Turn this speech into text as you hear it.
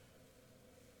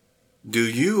Do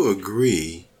you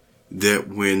agree that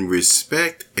when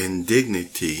respect and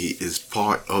dignity is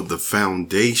part of the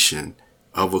foundation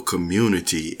of a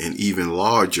community and even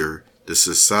larger, the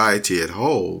society at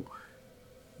whole,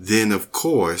 then of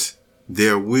course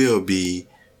there will be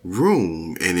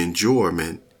room and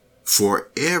enjoyment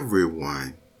for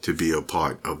everyone to be a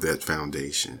part of that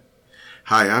foundation?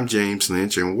 Hi, I'm James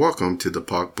Lynch, and welcome to the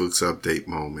Park Books Update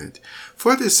Moment.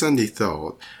 For this Sunday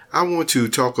thought, I want to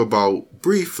talk about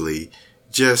briefly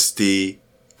just the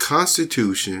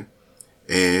Constitution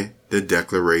and the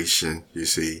Declaration,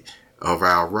 of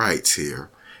our rights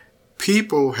here.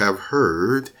 People have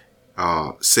heard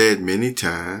said many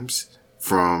times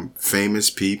from famous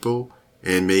people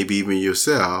and maybe even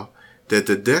yourself that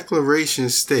the Declaration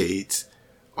states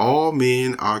all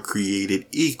men are created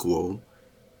equal,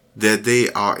 that they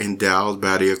are endowed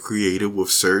by their Creator with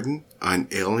certain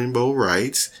unalienable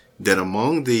rights, that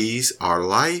among these are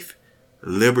life,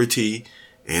 liberty,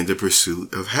 and the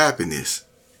pursuit of happiness.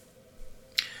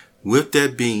 With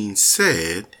that being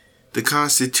said, the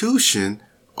Constitution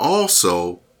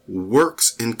also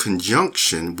works in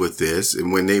conjunction with this,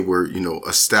 and when they were,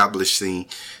 establishing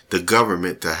the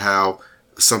government to have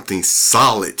something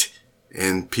solid,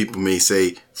 and people may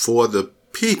say for the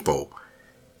people,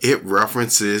 it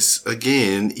references,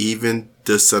 again, even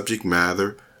the subject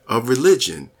matter of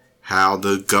religion, how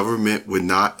the government would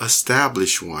not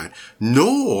establish one,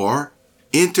 nor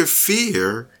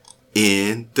interfere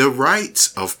in the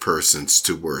rights of persons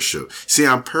to worship. See,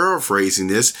 I'm paraphrasing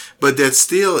this, but that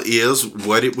still is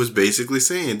what it was basically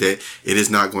saying, that it is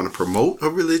not going to promote a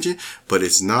religion, but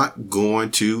it's not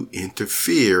going to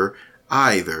interfere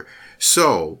either.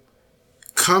 So,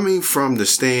 coming from the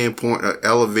standpoint of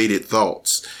elevated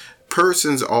thoughts,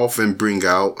 persons often bring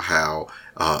out how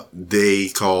they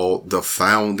call the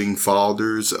founding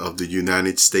fathers of the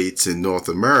United States and North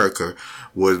America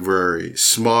were very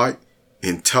smart,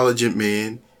 intelligent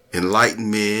men,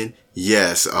 enlightened men.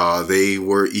 Yes, they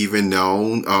were even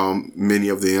known, many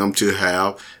of them, to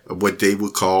have what they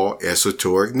would call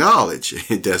esoteric knowledge.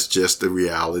 That's just the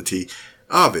reality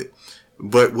of it.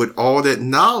 But with all that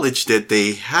knowledge that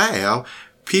they have,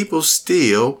 people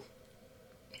still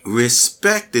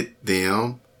respected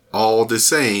them all the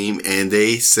same, and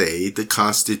they say the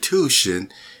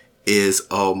Constitution is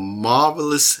a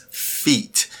marvelous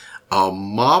feat, a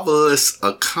marvelous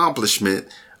accomplishment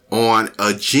on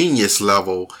a genius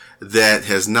level that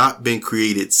has not been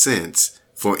created since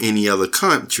for any other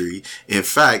country. In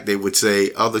fact, they would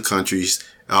say other countries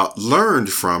learned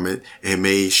from it and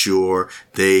made sure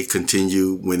they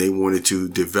continue when they wanted to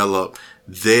develop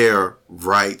their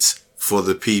rights for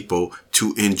the people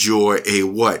to enjoy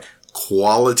a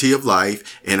quality of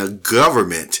life and a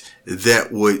government that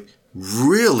would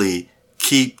really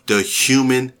keep the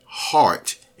human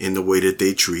heart in the way that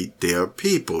they treat their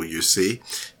people, you see.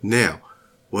 Now,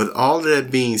 with all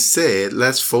that being said,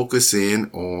 let's focus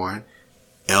in on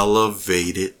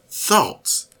elevated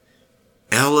thoughts.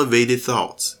 Elevated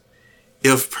thoughts.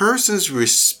 If persons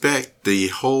respect the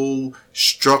whole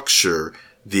structure,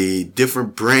 the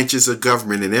different branches of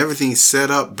government and everything set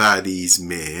up by these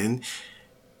men,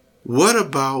 what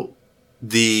about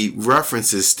the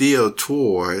references still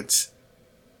towards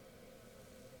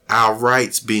our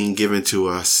rights being given to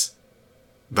us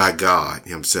by God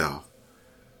Himself?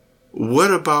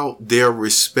 What about their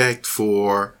respect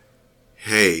for,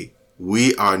 hey,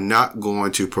 we are not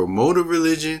going to promote a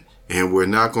religion and we're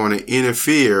not going to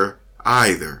interfere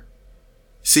either?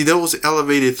 See, those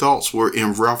elevated thoughts were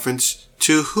in reference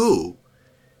to who?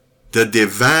 The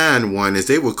divine one, as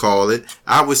they would call it.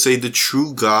 I would say the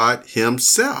true God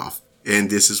Himself. And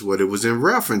this is what it was in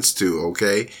reference to,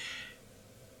 okay?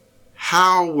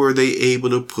 How were they able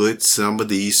to put some of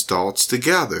these thoughts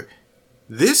together?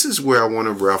 This is where I want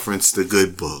to reference the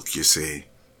good book, you see.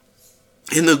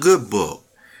 In the good book,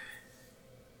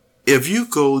 if you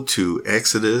go to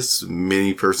Exodus,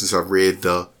 many persons have read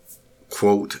the,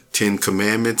 quote, 10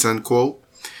 Commandments, unquote.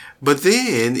 But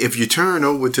then, if you turn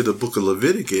over to the book of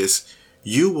Leviticus,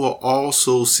 you will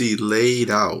also see laid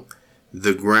out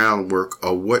the groundwork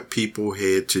of what people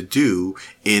had to do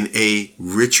in a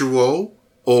ritual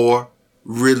or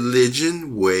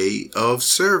religion way of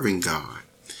serving God.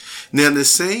 Now, the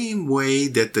same way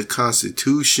that the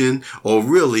Constitution, or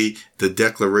really the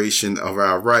Declaration of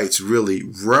our Rights, really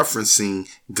referencing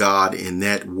God in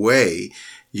that way,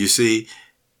 you see,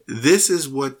 this is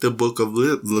what the book of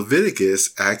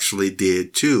Leviticus actually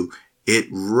did too. It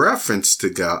referenced to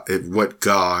God, what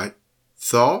God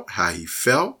thought, how He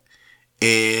felt,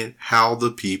 and how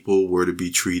the people were to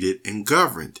be treated and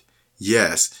governed.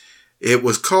 Yes, it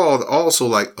was called also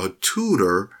like a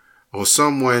tutor or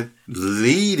someone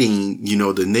leading,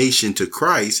 the nation to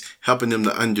Christ, helping them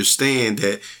to understand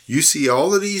that you see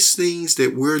all of these things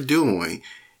that we're doing.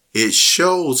 It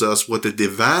shows us what the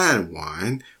divine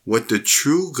one, what the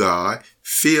true God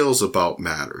feels about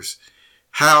matters,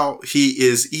 how he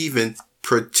is even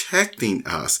protecting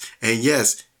us. And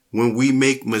yes, when we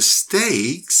make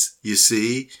mistakes, you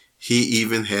see, he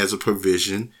even has a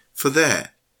provision for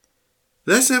that.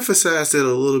 Let's emphasize that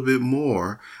a little bit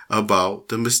more about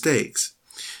the mistakes.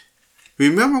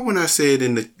 Remember when I said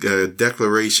in the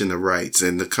Declaration of Rights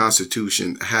and the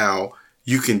Constitution how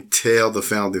you can tell the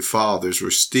founding fathers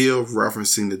were still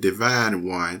referencing the divine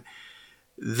one?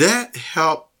 That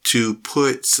helped to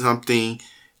put something,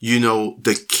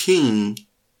 the king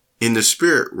in the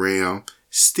spirit realm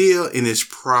still in its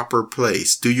proper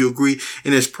place. Do you agree?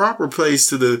 In its proper place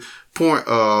to the point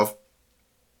of,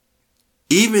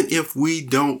 even if we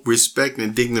don't respect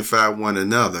and dignify one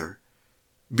another,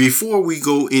 before we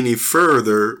go any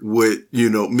further with,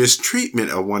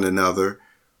 mistreatment of one another,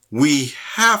 we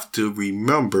have to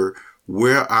remember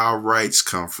where our rights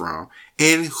come from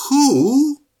and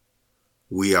who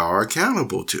we are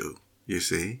accountable to, you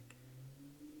see.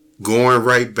 Going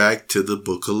right back to the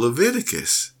book of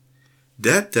Leviticus.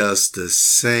 That does the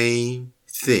same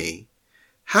thing.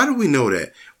 How do we know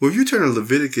that? Well, if you turn to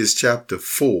Leviticus chapter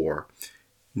 4,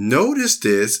 notice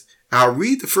this. I'll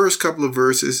read the first couple of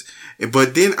verses,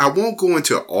 but then I won't go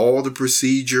into all the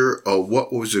procedure of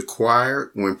what was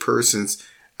required when persons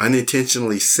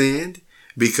unintentionally sinned,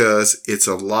 because it's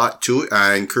a lot to it.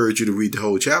 I encourage you to read the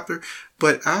whole chapter,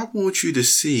 but I want you to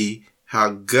see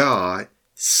how God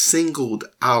singled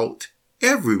out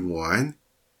everyone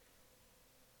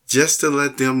just to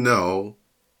let them know,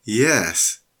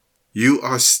 yes, you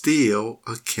are still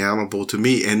accountable to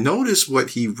me. And notice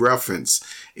what he referenced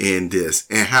in this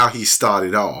and how he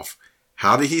started off.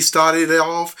 How did he start it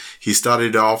off? He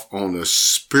started off on a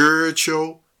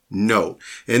spiritual note.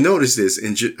 And notice this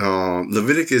in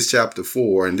Leviticus chapter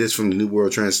 4, and this from the New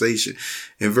World Translation.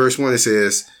 In verse 1, it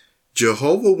says,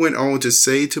 Jehovah went on to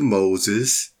say to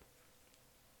Moses,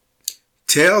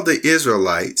 tell the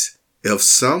Israelites, if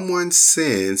someone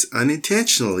sins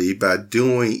unintentionally by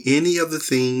doing any of the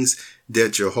things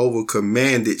that Jehovah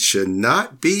commanded should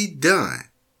not be done.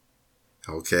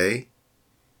 Okay?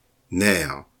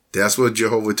 Now, that's what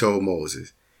Jehovah told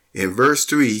Moses. In verse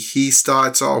 3, he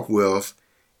starts off with,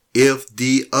 if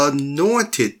the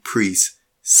anointed priest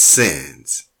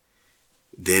sins.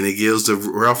 Then it gives the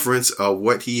reference of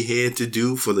what he had to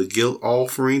do for the guilt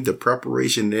offering, the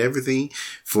preparation and everything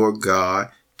for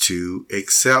God to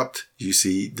accept, you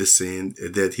see, the sin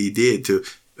that he did, to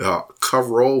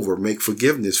cover over, make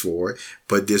forgiveness for it.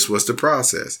 But this was the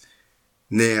process.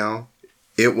 Now,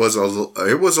 it was a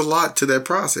lot to that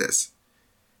process.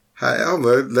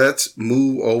 However, let's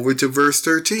move over to verse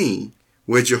 13,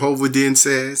 where Jehovah then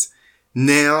says,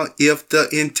 now, if the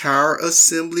entire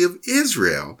assembly of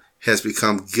Israel has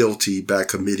become guilty by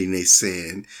committing a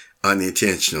sin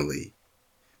unintentionally,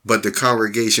 but the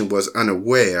congregation was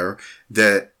unaware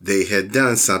that they had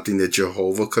done something that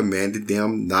Jehovah commanded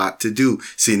them not to do.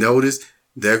 See, notice,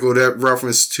 there go that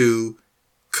reference to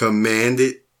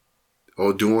commanded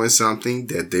or doing something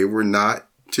that they were not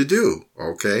to do.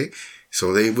 Okay.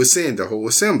 So they were sin, the whole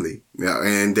assembly.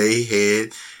 And they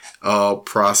had a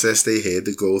process they had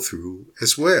to go through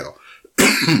as well.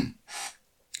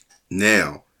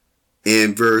 Now,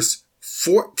 in verse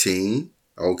 14,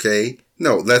 okay,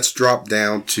 no, let's drop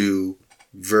down to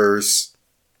verse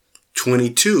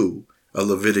 22 of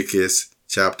Leviticus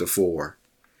chapter 4.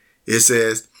 It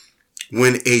says,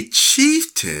 when a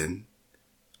chieftain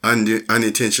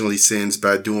unintentionally sins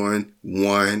by doing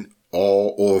one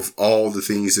or of all the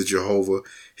things that Jehovah,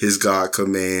 his God,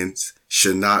 commands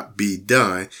should not be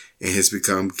done and has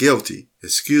become guilty.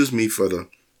 Excuse me for the,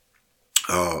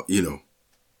 the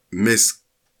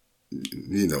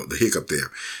hiccup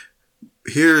there.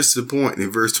 Here's the point.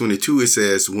 In verse 22, it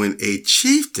says, when a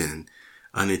chieftain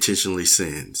unintentionally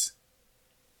sins.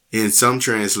 In some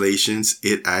translations,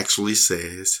 it actually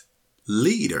says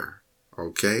leader.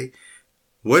 Okay.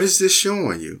 What is this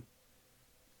showing you?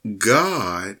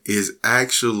 God is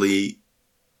actually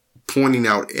pointing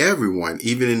out everyone,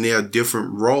 even in their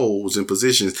different roles and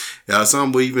positions.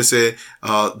 Some will even say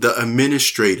the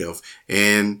administrative,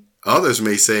 and others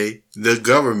may say the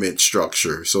government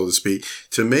structure, so to speak,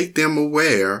 to make them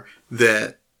aware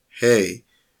that, hey,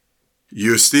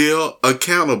 you're still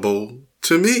accountable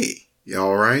to me.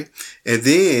 All right. And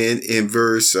then in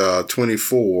verse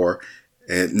 24,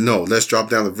 And no, let's drop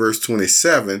down to verse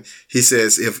 27. He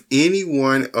says, if any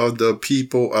one of the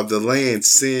people of the land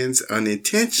sins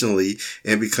unintentionally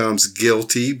and becomes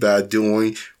guilty by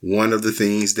doing one of the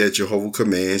things that Jehovah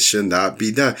commands should not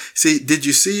be done. See, did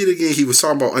you see it again? He was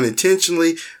talking about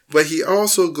unintentionally, but he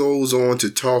also goes on to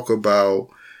talk about,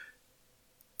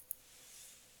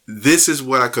 this is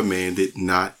what I commanded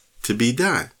not to be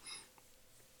done.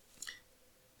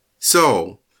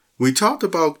 So we talked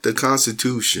about the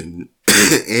Constitution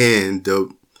and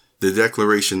the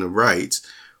Declaration of Rights,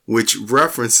 which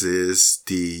references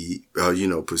the,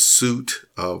 pursuit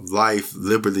of life,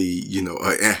 liberty,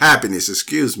 and happiness,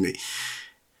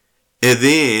 And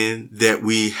then that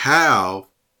we have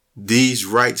these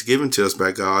rights given to us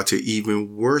by God to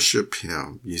even worship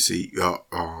him,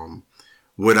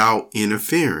 without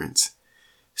interference.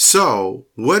 So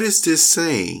what is this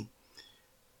saying?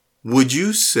 Would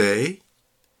you say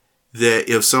that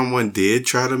if someone did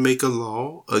try to make a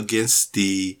law against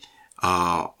the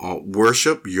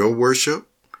your worship,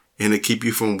 and to keep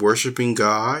you from worshiping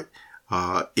God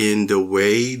in the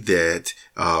way that,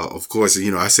 of course,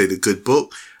 I say the good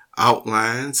book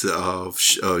outlines of,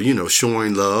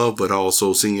 showing love, but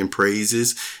also singing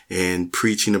praises and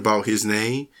preaching about his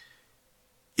name,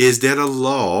 is that a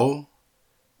law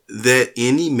that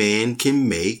any man can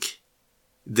make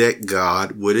that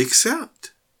God would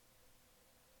accept?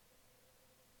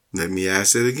 Let me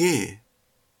ask it again.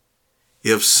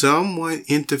 If someone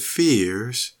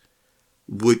interferes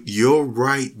with your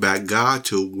right by God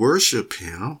to worship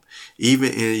him,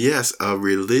 even in, yes, a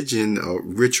religion or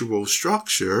ritual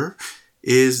structure,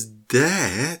 is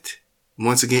that,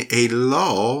 once again, a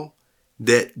law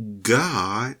that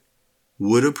God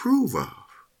would approve of?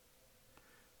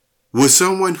 Would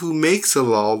someone who makes a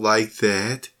law like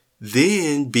that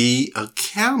then be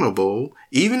accountable,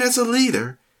 even as a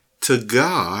leader, to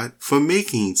God for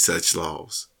making such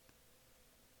laws?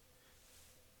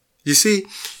 You see,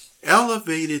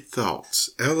 elevated thoughts.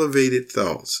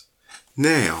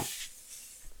 Now,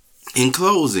 in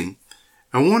closing,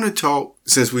 I want to talk,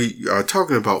 since we are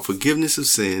talking about forgiveness of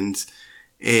sins,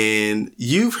 and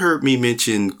you've heard me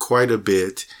mention quite a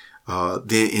bit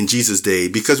then in Jesus' day,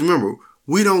 because remember,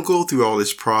 we don't go through all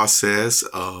this process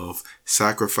of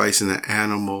sacrificing an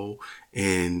animal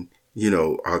and,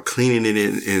 cleaning it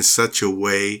in such a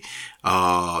way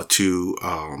to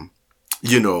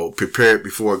prepare it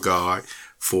before God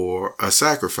for a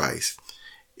sacrifice.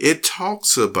 It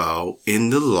talks about in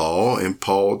the law, and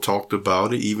Paul talked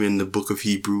about it even in the book of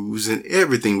Hebrews and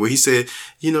everything, where he said,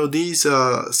 these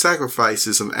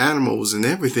sacrifices of animals and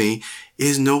everything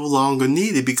is no longer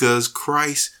needed because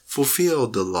Christ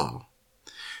fulfilled the law.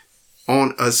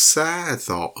 On a side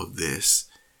thought of this,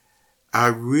 I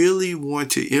really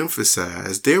want to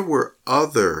emphasize there were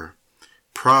other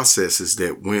processes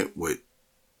that went with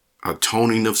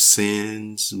atoning of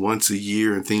sins once a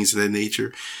year and things of that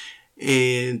nature.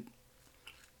 And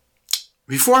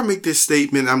before I make this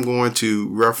statement, I'm going to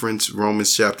reference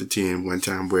Romans chapter 10 one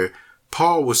time, where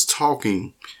Paul was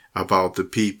talking about the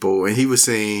people, and he was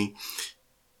saying,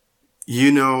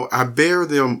 I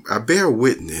bear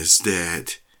witness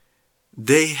that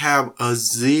they have a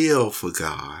zeal for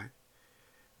God,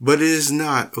 but it is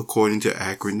not according to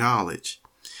accurate knowledge.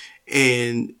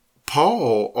 And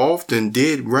Paul often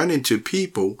did run into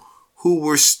people who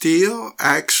were still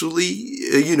actually,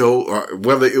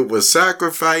 whether it was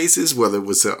sacrifices, whether it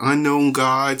was the unknown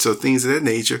gods or things of that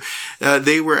nature,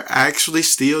 they were actually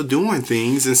still doing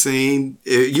things and saying,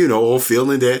 or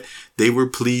feeling that they were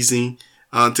pleasing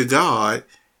to God,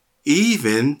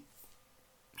 even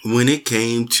when it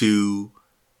came to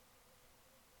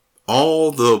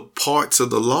all the parts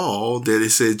of the law that it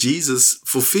said Jesus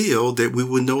fulfilled that we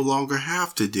would no longer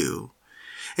have to do.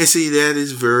 And see, that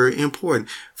is very important.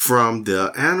 From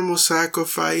the animal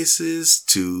sacrifices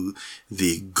to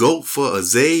the goat for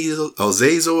Azazel,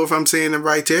 if I'm saying it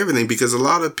right, to everything, because a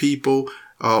lot of people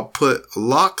put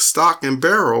lock, stock, and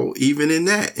barrel even in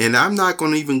that. And I'm not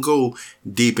going to even go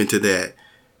deep into that.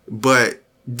 But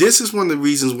this is one of the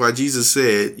reasons why Jesus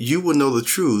said, you will know the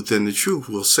truth and the truth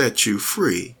will set you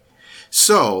free.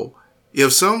 So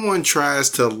if someone tries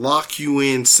to lock you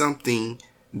in something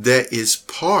that is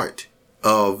part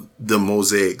of the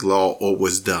Mosaic law or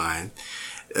was done,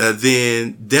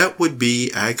 then that would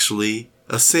be actually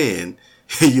a sin.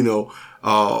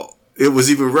 It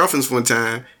was even referenced one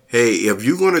time, hey, if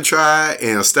you're going to try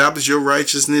and establish your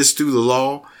righteousness through the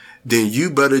law, then you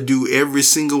better do every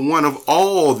single one of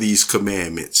all these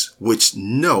commandments, which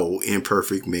no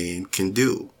imperfect man can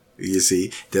do. You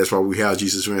see, that's why we have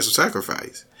Jesus' ransom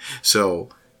sacrifice. So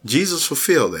Jesus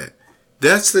fulfilled that.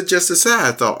 that's just a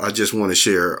side thought I just want to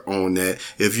share on that.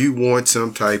 If you want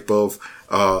some type of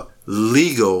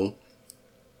legal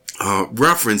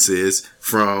references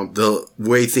from the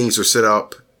way things are set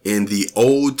up in the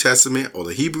Old Testament or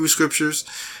the Hebrew scriptures,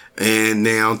 and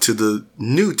now to the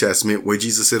New Testament where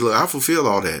Jesus said, look, I fulfilled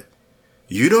all that.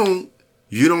 You don't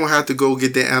have to go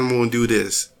get the animal and do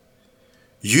this.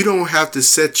 You don't have to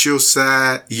set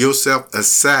yourself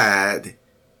aside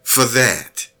for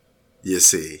that, you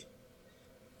see.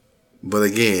 But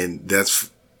again, that's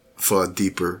for a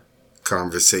deeper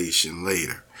conversation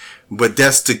later. But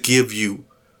that's to give you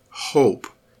hope,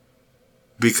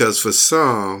 because for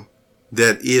some,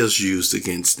 that is used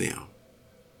against them.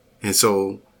 And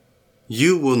so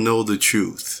you will know the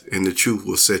truth, and the truth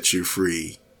will set you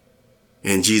free.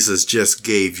 And Jesus just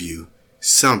gave you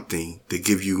something to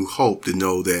give you hope, to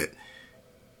know that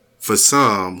for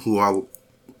some who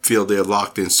feel they're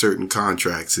locked in certain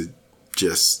contracts, it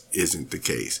just isn't the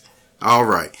case. All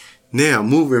right. Now,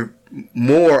 moving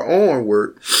more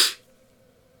onward,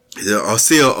 I'll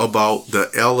say about the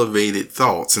elevated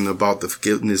thoughts and about the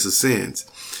forgiveness of sins.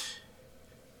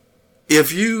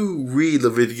 If you read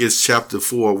Leviticus chapter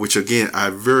 4, which again, I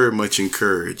very much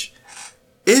encourage,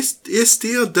 it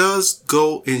still does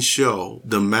go and show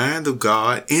the mind of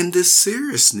God and the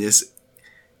seriousness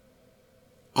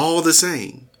all the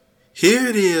same. Here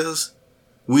it is.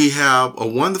 We have a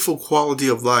wonderful quality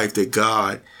of life that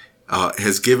God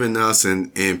has given us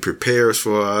and prepares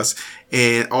for us.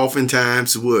 And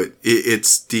oftentimes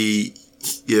it's the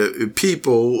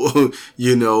people,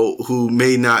 who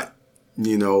may not,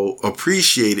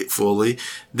 appreciate it fully,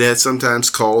 that sometimes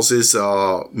causes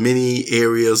many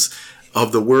areas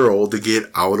of the world to get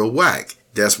out of whack.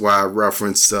 That's why I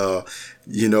referenced,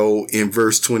 in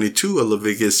verse 22 of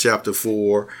Leviticus chapter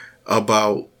 4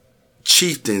 about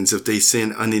chieftains if they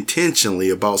sin unintentionally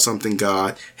about something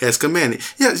God has commanded.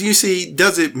 Yeah, you see,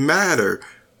 does it matter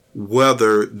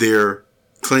whether they're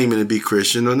claiming to be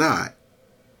Christian or not?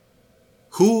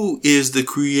 Who is the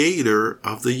creator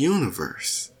of the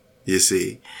universe? You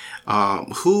see,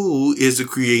 who is the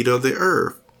creator of the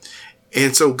earth?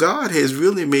 And so God has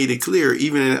really made it clear,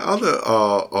 even in other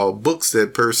books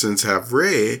that persons have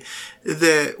read,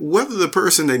 that whether the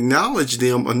person acknowledged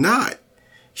them or not,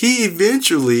 he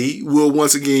eventually will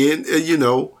once again,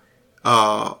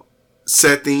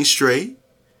 set things straight,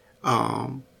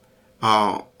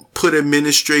 put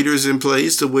administrators in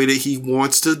place the way that he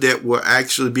wants to, that will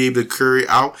actually be able to carry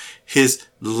out his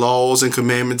laws and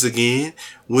commandments again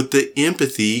with the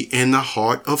empathy and the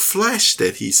heart of flesh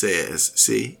that he says,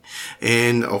 see?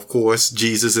 And of course,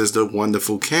 Jesus is the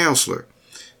wonderful counselor.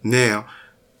 Now,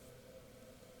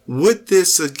 with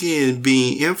this again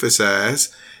being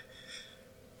emphasized,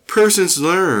 persons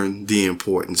learn the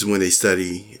importance when they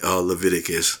study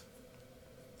Leviticus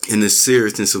and the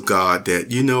seriousness of God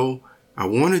that, I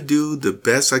want to do the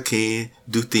best I can,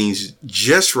 do things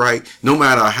just right, no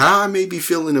matter how I may be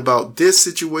feeling about this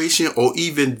situation or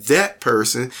even that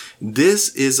person.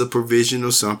 This is a provision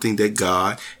of something that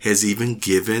God has even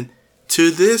given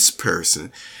to this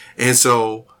person. And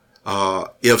so,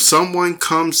 if someone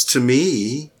comes to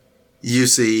me, you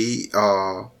see,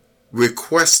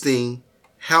 requesting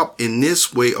help in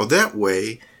this way or that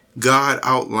way, God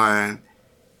outlined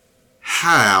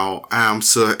how I'm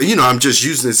just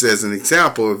using this as an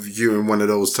example of you in one of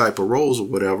those type of roles or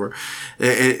whatever,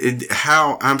 and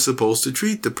how I'm supposed to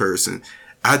treat the person.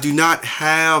 I do not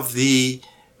have the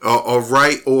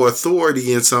right or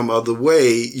authority in some other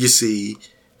way, you see,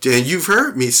 and you've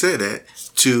heard me say that,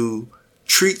 to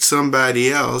treat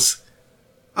somebody else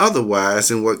otherwise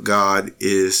than what God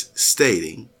is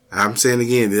stating. I'm saying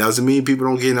again, it doesn't mean people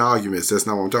don't get in arguments. That's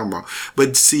not what I'm talking about.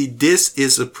 But see, this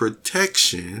is a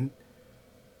protection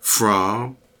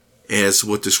from, as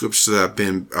what the scriptures have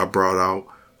been brought out,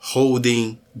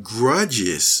 holding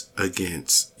grudges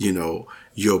against,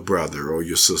 your brother or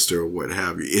your sister or what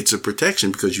have you. It's a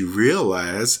protection because you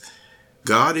realize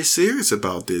God is serious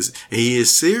about this, and he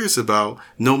is serious about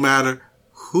no matter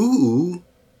who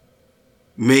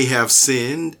may have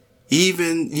sinned,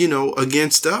 even,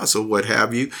 against us or what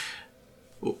have you.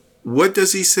 What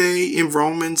does he say in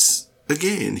Romans?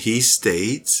 Again, he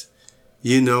states,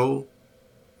 yield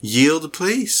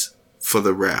place for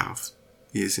the wrath.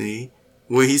 You see,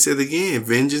 where he said again,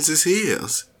 vengeance is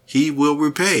his. He will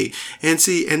repay. And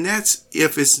see, and that's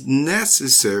if it's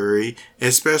necessary,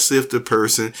 especially if the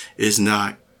person is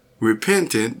not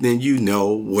repentant, then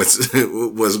what's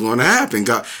going to happen.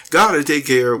 God will take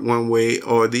care of one way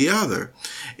or the other.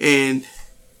 And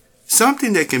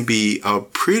something that can be a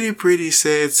pretty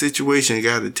sad situation, I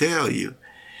got to tell you,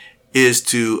 is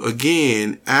to,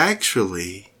 again,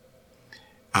 actually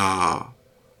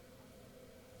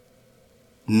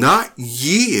not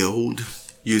yield,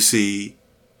 you see,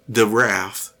 the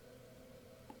wrath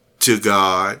to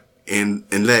God and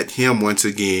let him once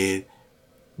again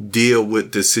deal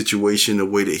with the situation the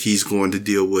way that he's going to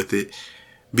deal with it,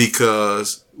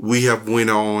 because we have went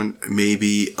on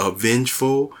maybe a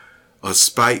vengeful, a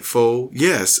spiteful,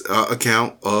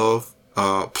 account of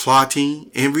plotting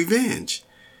and revenge.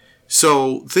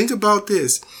 So think about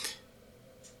this.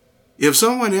 If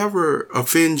someone ever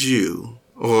offends you,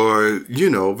 or,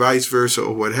 vice versa,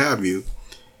 or what have you,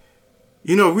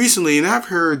 recently, and I've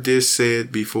heard this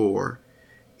said before,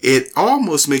 it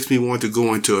almost makes me want to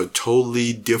go into a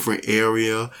totally different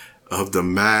area of the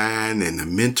mind and the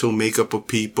mental makeup of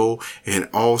people, and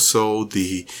also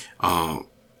the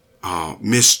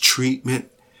mistreatment,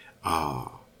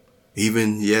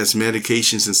 even,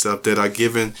 medications and stuff that are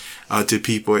given to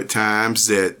people at times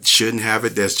that shouldn't have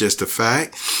it. That's just a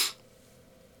fact.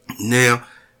 Now,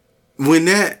 when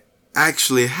that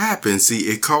actually happens, see,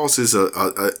 it causes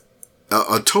a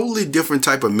totally different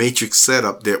type of matrix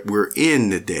setup that we're in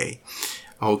today.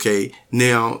 Okay.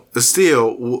 Now,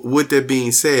 still, with that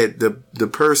being said, the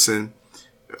person,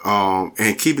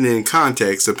 and keeping it in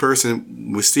context, the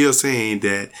person was still saying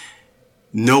that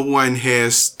no one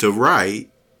has the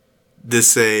right to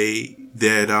say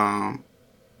that,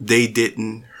 they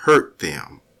didn't hurt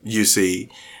them, you see.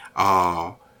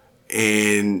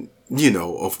 And,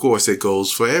 of course it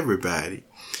goes for everybody.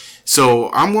 So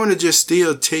I'm going to just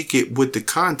still take it with the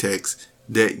context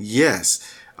that yes,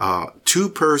 two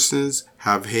persons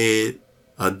have had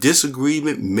a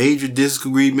disagreement, major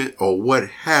disagreement, or what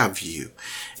have you.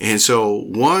 And so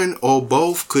one or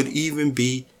both could even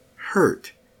be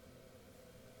hurt.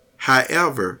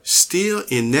 However, still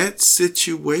in that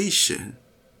situation,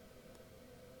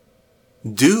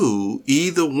 do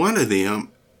either one of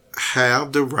them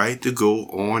have the right to go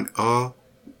on a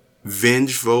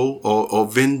vengeful or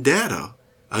vendetta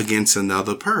against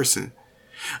another person?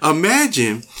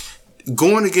 Imagine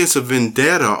going against a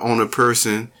vendetta on a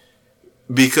person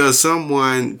because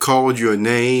someone called your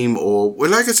name, or,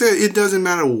 well, like I said, it doesn't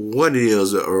matter what it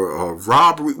is, or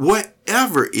robbery,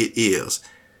 whatever it is.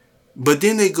 But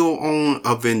then they go on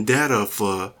a vendetta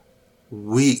for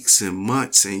weeks and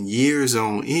months and years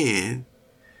on end.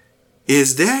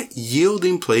 Is that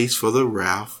yielding place for the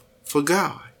wrath for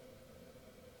God?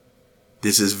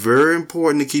 This is very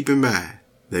important to keep in mind.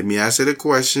 Let me answer the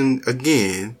question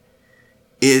again.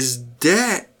 Is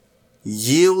that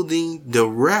yielding the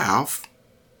wrath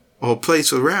or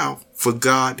place of wrath for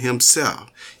God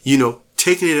himself?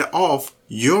 Taking it off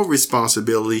your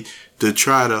responsibility to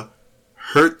try to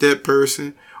hurt that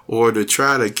person, or to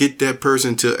try to get that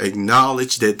person to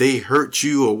acknowledge that they hurt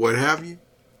you or what have you.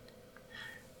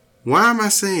 Why am I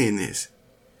saying this?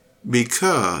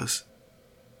 Because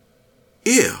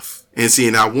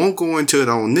and I won't go into it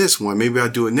on this one, maybe I'll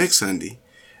do it next Sunday.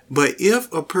 But if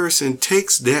a person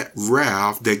takes that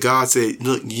wrath that God said,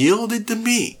 look, yield it to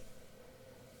me,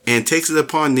 and takes it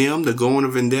upon them to go on a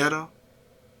vendetta,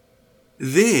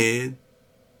 then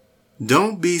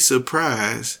don't be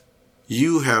surprised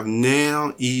you have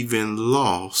now even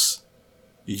lost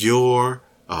your,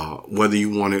 whether you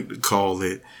want to call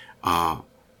it,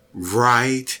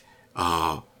 right,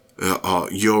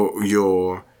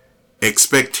 your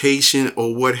expectation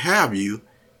or what have you,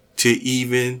 to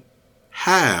even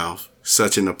have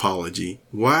such an apology.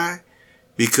 Why?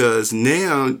 Because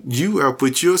now you have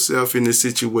put yourself in a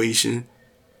situation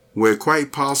where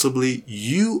quite possibly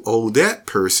you owe that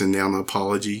person now an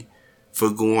apology for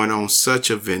going on such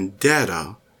a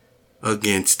vendetta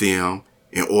against them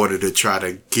in order to try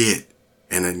to get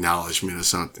an acknowledgement or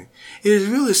something. It is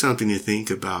really something to think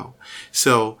about.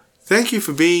 So thank you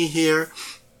for being here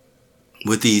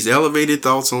with these elevated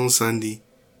thoughts on Sunday.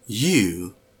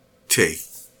 You take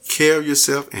care of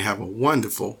yourself and have a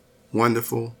wonderful,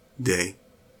 wonderful day.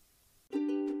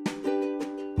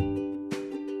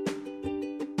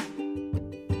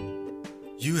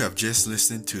 You have just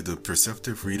listened to the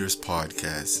Perceptive Readers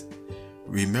Podcast.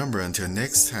 Remember, until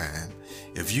next time,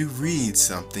 if you read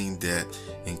something that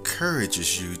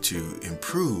encourages you to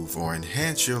improve or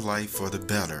enhance your life for the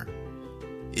better,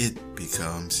 it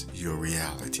becomes your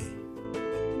reality.